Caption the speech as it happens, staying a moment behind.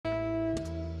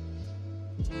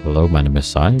Hello, my name is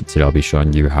Sai. Today I'll be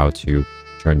showing you how to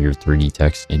turn your 3D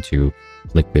text into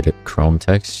liquid chrome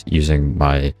text using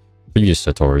my previous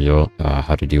tutorial,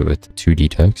 how to do it with 2D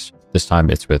text. This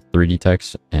time it's with 3D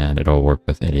text and it'll work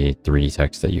with any 3D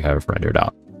text that you have rendered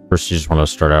out. First, you just want to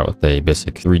start out with a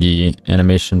basic 3D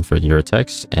animation for your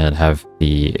text and have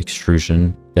the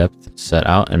extrusion depth set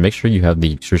out, and make sure you have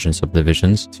the extrusion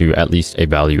subdivisions to at least a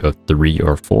value of 3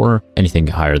 or 4. Anything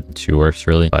higher than 2 works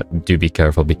really, but do be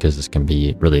careful because this can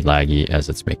be really laggy as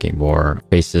it's making more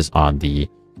faces on the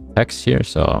text here.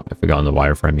 So if we go on the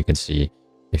wireframe, you can see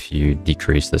if you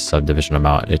decrease the subdivision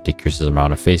amount, it decreases the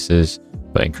amount of faces,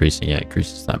 but increasing it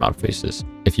increases the amount of faces.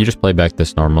 If you just play back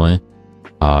this normally,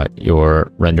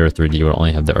 your render 3D will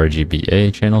only have the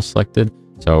RGBA channel selected.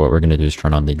 So what we're going to do is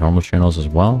turn on the normal channels as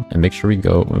well, and make sure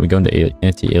when we go into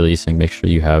anti-aliasing, make sure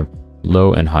you have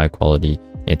low and high quality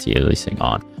anti-aliasing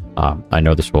on. I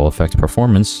know this will affect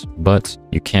performance, but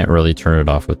you can't really turn it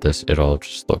off with this. It'll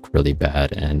just look really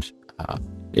bad, and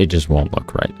it just won't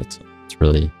look right. It's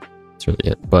really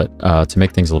it. But to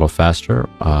make things a little faster,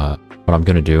 what I'm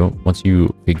going to do, once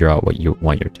you figure out what you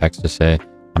want your text to say,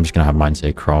 I'm just going to have mine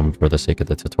say Chrome for the sake of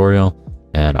the tutorial.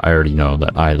 And I already know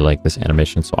that I like this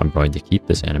animation, so I'm going to keep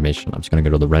this animation. I'm just going to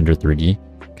go to the render 3D,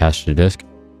 cache to disk,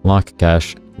 lock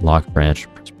cache, lock branch,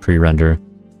 pre-render,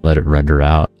 let it render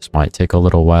out. This might take a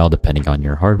little while depending on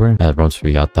your hardware. And once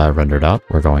we got that rendered out,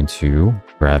 we're going to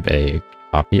grab a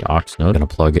copy aux node and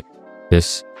plug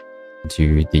this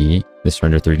into this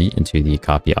render 3D into the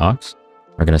copy aux.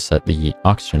 We're going to set the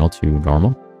aux channel to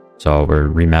normal. So we're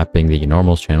remapping the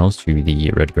normal channels to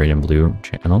the red, green, and blue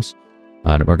channels.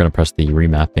 And we're going to press the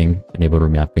remapping, enable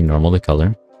remapping normal to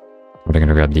color. We're going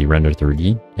to grab the render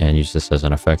 3D and use this as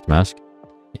an effect mask.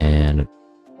 And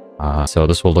so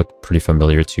this will look pretty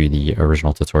familiar to the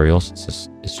original tutorials.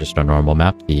 It's just a normal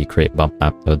map. The create bump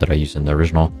map node that I used in the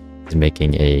original is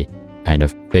making a kind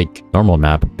of fake normal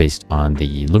map based on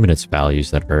the luminance values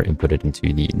that are inputted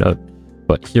into the node.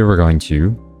 But here we're going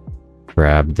to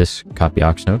grab this copy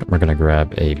aux node. We're going to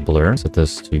grab a blur, set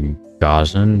this to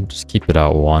Gaussian, just keep it at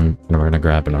 1, and we're going to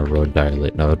grab an erode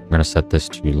dilate node. We're going to set this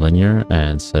to linear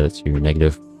and set it to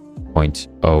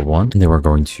 -0.01, and then we're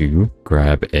going to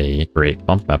grab a create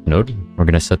bump map node. We're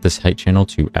going to set this height channel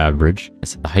to average and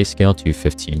set the height scale to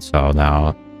 15. So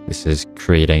now this is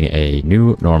creating a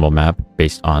new normal map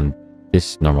based on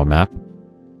this normal map,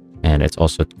 and it's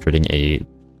also creating a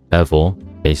bevel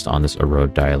based on this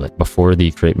erode dilate. Before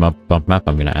the create bump map,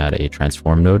 I'm going to add a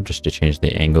transform node just to change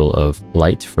the angle of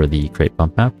light for the create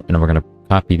bump map. And then we're going to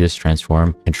copy this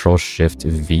transform,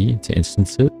 Control-Shift-V to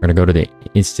instance it. We're going to go to the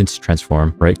instance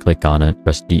transform, right click on it,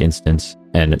 press de-instance,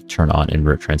 and turn on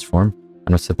invert transform. I'm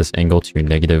going to set this angle to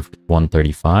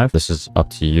 -135. This is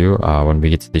up to you. When we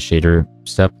get to the shader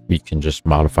step, we can just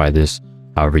modify this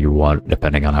however you want,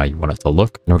 depending on how you want it to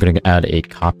look. And we're going to add a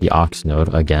copy aux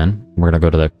node again. We're going to go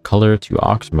to the color to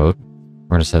aux mode.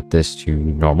 We're going to set this to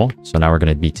normal. So now we're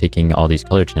going to be taking all these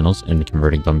color channels and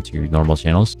converting them to normal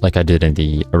channels. Like I did in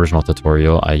the original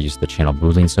tutorial, I used the channel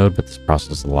booleans node, but this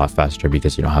process is a lot faster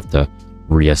because you don't have to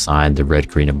reassign the red,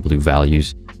 green, and blue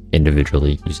values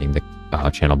individually using the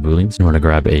channel booleans. And we're going to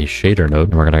grab a shader node,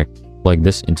 and we're going to plug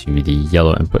this into the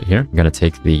yellow input here. We're going to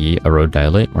take the erode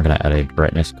dilate. We're going to add a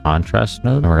brightness contrast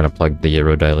node, and we're going to plug the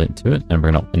erode dilate into it. And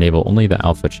we're going to enable only the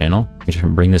alpha channel. We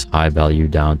should bring this high value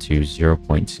down to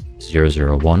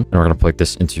 0.001. And we're going to plug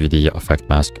this into the effect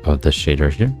mask of the shader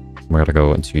here. We're going to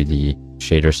go into the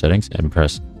shader settings and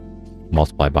press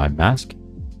multiply by mask.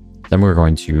 Then we're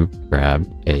going to grab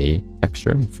a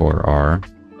texture for our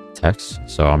text.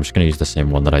 So I'm just going to use the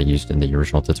same one that I used in the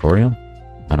original tutorial.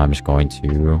 And I'm just going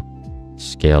to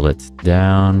scale it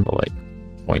down like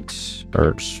we'll do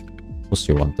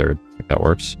 1/3 if that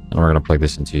works. And we're going to plug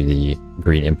this into the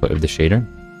green input of the shader.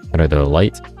 Under the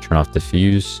light, turn off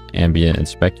diffuse, ambient, and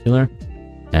specular,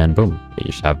 and boom, you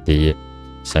just have the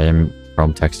same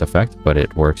chrome text effect, but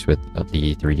it works with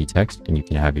the 3D text, and you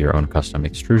can have your own custom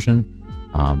extrusion.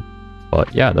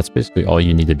 But yeah, that's basically all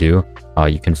you need to do.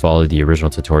 You can follow the original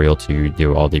tutorial to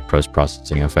do all the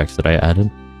post-processing effects that I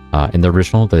added. In the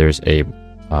original, there's a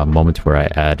moment where I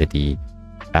added the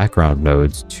background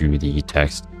nodes to the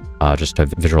text just to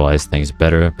visualize things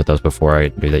better. But that was before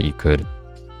I knew that you could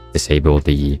disable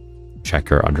the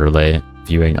checker underlay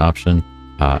viewing option.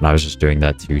 And I was just doing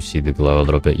that to see the glow a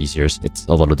little bit easier. It's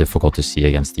a little difficult to see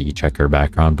against the checker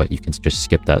background, but you can just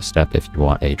skip that step if you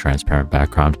want a transparent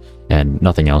background, and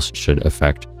nothing else should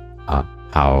affect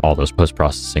how all those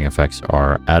post-processing effects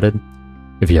are added.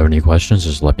 If you have any questions,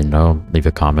 just let me know. Leave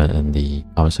a comment in the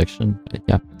comment section.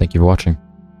 Yeah, thank you for watching.